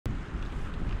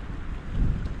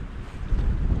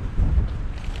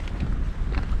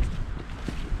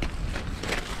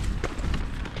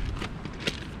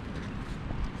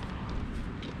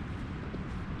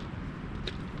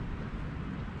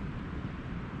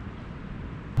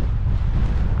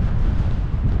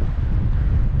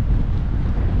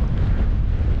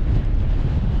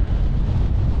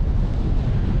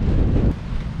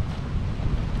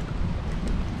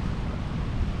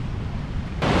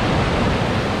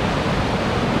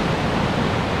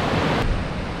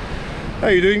How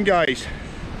you doing, guys?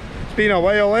 It's been a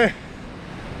while,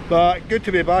 but good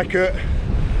to be back out.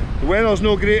 The weather's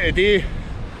no great today.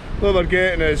 What we're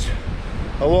getting is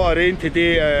a lot of rain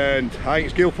today, and I think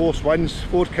it's gale force winds,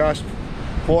 forecast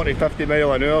 40-50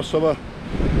 mile an hour. So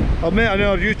I've met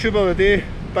another YouTuber today,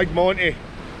 Big Monty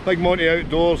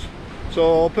Outdoors.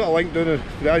 So I'll put a link down to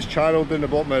his channel down the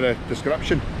bottom of the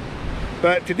description.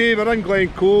 But today we're in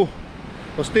Glencoe.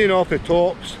 We're staying off the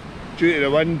tops due to the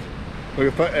wind. We're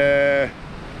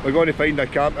going to find a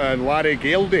camp in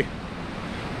Gale,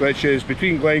 which is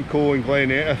between Glencoe and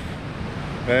Glencoe.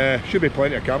 Should be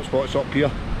plenty of camp spots up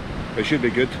here. It should be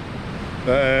good.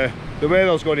 The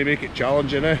weather's going to make it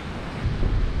challenging,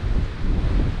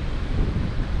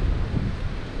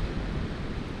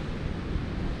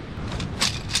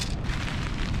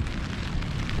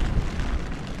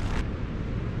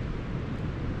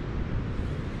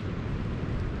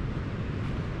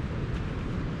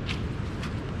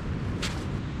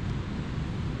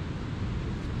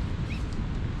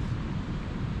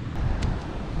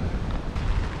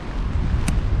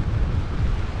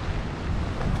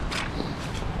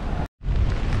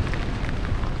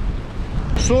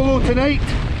 Solo tonight.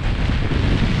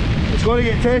 It's going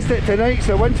to get tested tonight,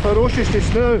 so the wind's ferocious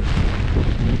just now.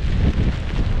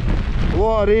 A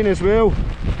lot of rain as well.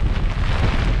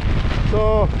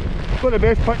 So, got the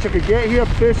best pitch I could get here,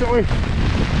 basically.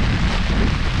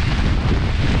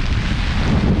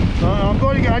 I'm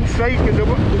going to get inside because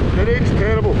the rain's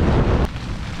terrible.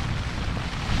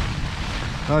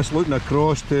 That's looking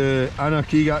across to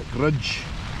Anarchigat Ridge.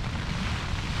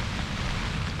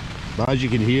 As you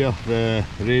can hear, the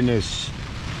rain is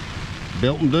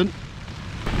belting down.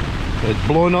 It's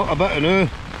blowing up a bit now.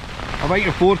 I think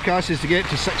the forecast is to get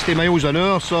to 60 miles an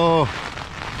hour, so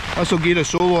this will give the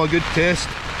Solo a good test.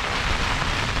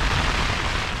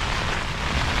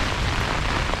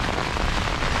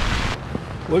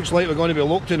 Looks like we're going to be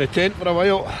locked in a tent for a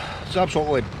while. It's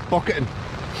absolutely bucketing.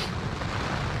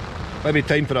 Maybe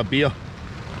time for a beer.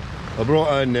 I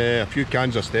brought in a few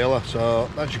cans of Stella, so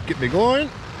that should keep me going.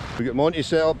 We got Monty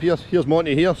set up here. Here's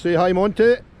Monty here. Say hi,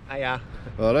 Monty. Hiya.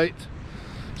 Alright.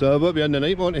 So what are we in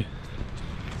tonight, Monty?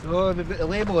 So we've got the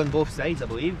label on both sides, I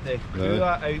believe. The Crew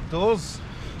Outdoors.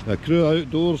 The Crew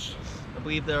Outdoors. I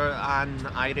believe they're an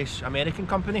Irish-American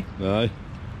company. Aye.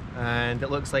 And it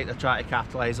looks like they're trying to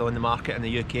capitalise on the market in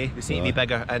the UK. They seem to be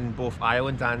bigger in both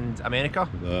Ireland and America.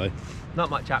 Aye. Not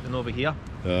much happening over here.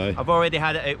 Aye. I've already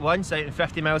had it out once, out in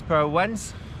 50 miles per hour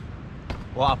winds.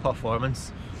 What a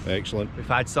performance. Excellent. We've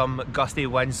had some gusty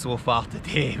winds so far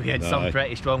today. We had some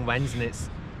pretty strong winds, and it's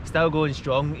still going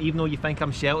strong, even though you think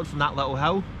I'm sheltered from that little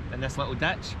hill and this little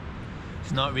ditch.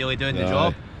 It's not really doing the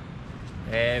job.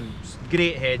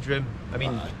 Great headroom. I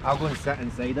mean, I'll go and sit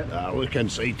inside it. Look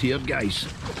inside here, guys.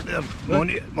 There,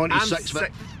 Monty's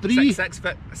 6'3".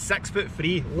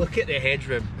 6'3". Look at the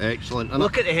headroom. Excellent.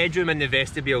 Look at the headroom in the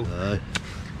vestibule.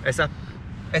 It's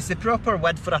the proper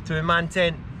width for a two-man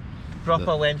tent.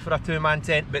 Proper length for a two-man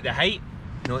tent, but the height,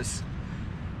 no, it's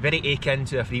very akin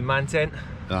to a three-man tent.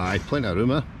 Aye, plenty of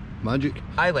room, magic.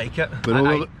 I like it.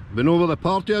 We know where the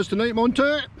party is tonight, Monty.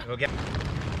 We'll get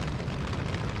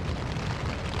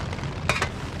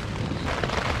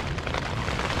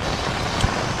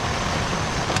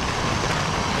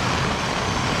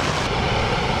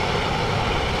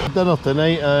dinner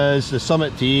tonight is the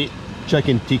Summit to Eat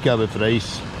chicken tikka with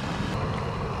rice.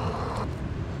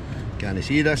 Can you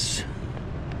see this?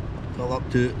 Fill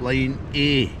up to line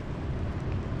A.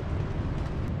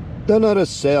 Dinner is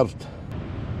served.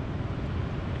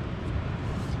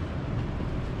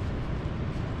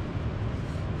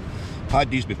 Had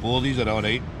these before, these are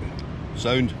alright.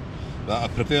 Sound. But I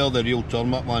prefer the real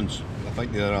turnip ones. I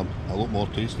think they're a lot more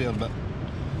tastier, but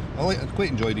I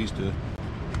quite enjoy these too.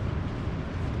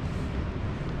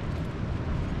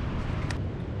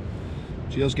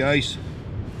 Cheers, guys.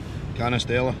 Can of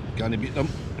Stella, can you beat them?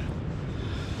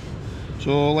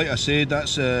 So like I said,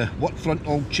 that's work front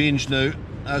all changed now.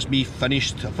 That's me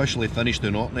officially finished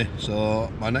in Oot'n'Boots. So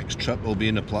my next trip will be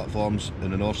in the platforms in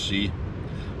the North Sea.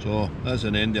 So that's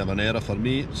an end of an era for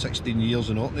me. 16 years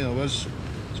in Oot'n'Boots I was.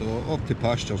 So off to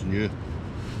pastures new.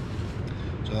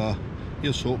 So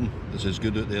here's hoping it's as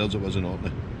good out there as it was in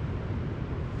Oot'n'Boots.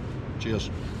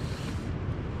 Cheers.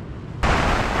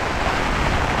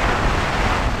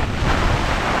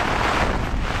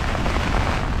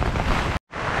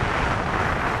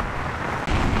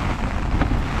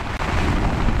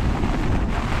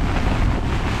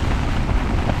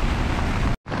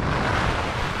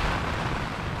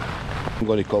 I'm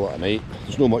going to call it a night.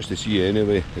 There's not much to see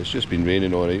anyway. It's just been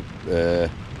raining all night.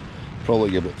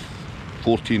 Probably about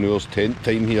 14 hours tent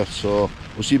time here, so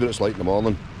we'll see what it's like in the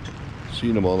morning. See you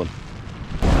in the morning.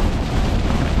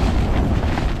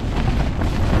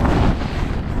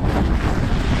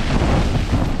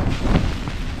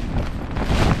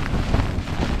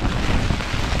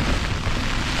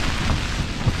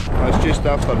 It's just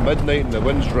after midnight and the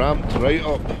wind's ramped right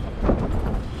up.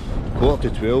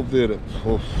 11:45 there.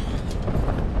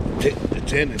 The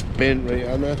tent is bent right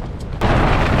in there.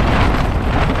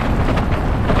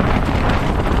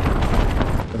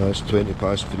 It's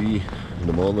 3:20 in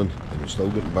the morning and it's still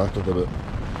getting battered a bit.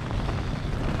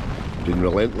 Been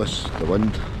relentless, the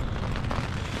wind.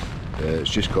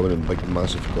 It's just coming in big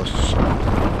massive gusts.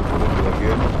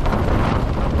 Again.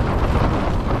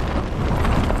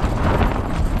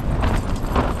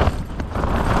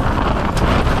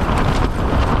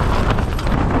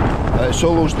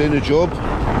 Soulo's doing the job.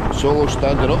 Soulo's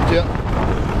standing up to it.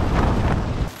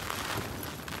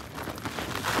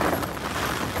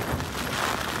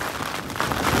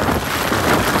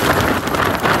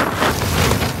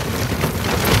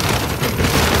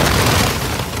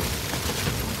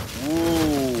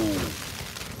 Whoa!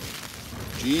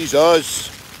 Jesus!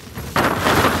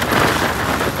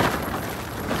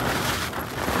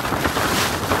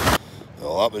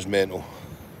 Oh, that was mental.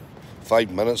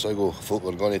 5 minutes ago, I thought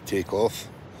we were going to take off.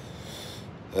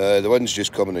 The wind's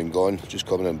just coming and gone, just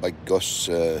coming in big gusts.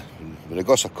 When the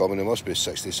gusts are coming, it must be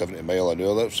 60-70 mile an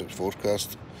hour, that's its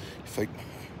forecast. You think,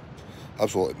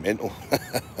 absolutely mental.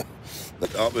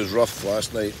 That was rough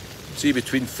last night. See,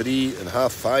 between 3 and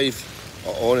half 5,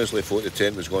 I honestly thought the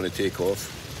tent was going to take off.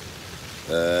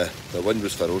 The wind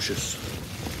was ferocious.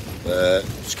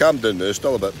 It's calmed down now,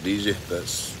 still a bit breezy, but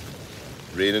it's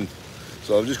raining.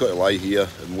 So I've just got to lie here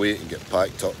and wait and get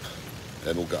packed up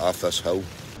and we'll get off this hill.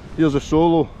 Here's a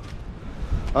Soulo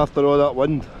after all that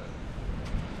wind.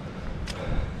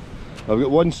 I've got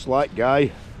one slack guy.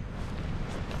 You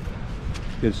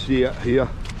can see it here.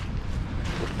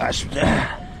 That's, you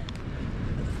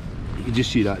can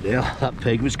just see that there. That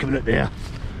peg was coming out there.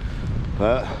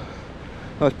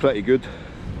 That's pretty good.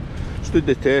 Stood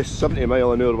the test, 70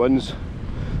 mile an hour winds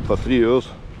for 3 hours.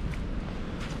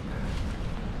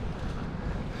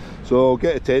 So I'll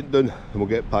get a tent down and we'll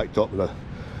get packed up with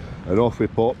and off we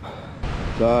pop.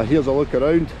 So here's a look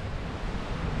around.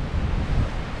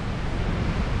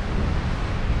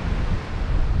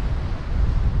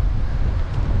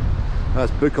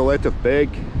 That's Buccleuch Beg.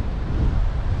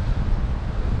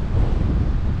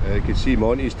 You can see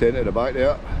Monty's tent at the back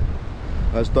there.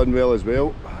 That's done well as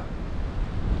well.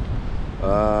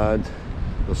 And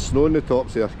there's snow on the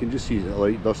tops there. You can just see the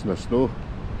light dust and the snow.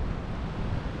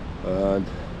 And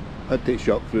that takes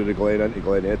you up through the glen into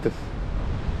Glencoe.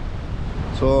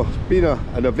 So it's been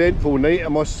an eventful night, I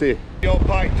must say. All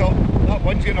packed up, that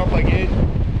wind's getting up again.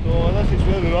 So this is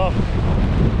where we are.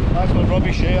 That's my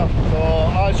rubbish here. So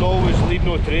as always, leave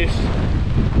no trace.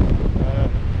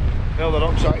 Well, the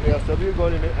rucksack there, so we're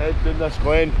going to head down this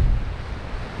glen.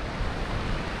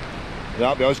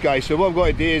 That'll be us guys. So what I'm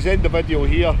going to do is end the video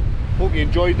here. Hope you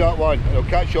enjoyed that one and I'll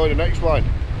catch you on the next one.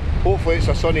 Hopefully it's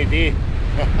a sunny day.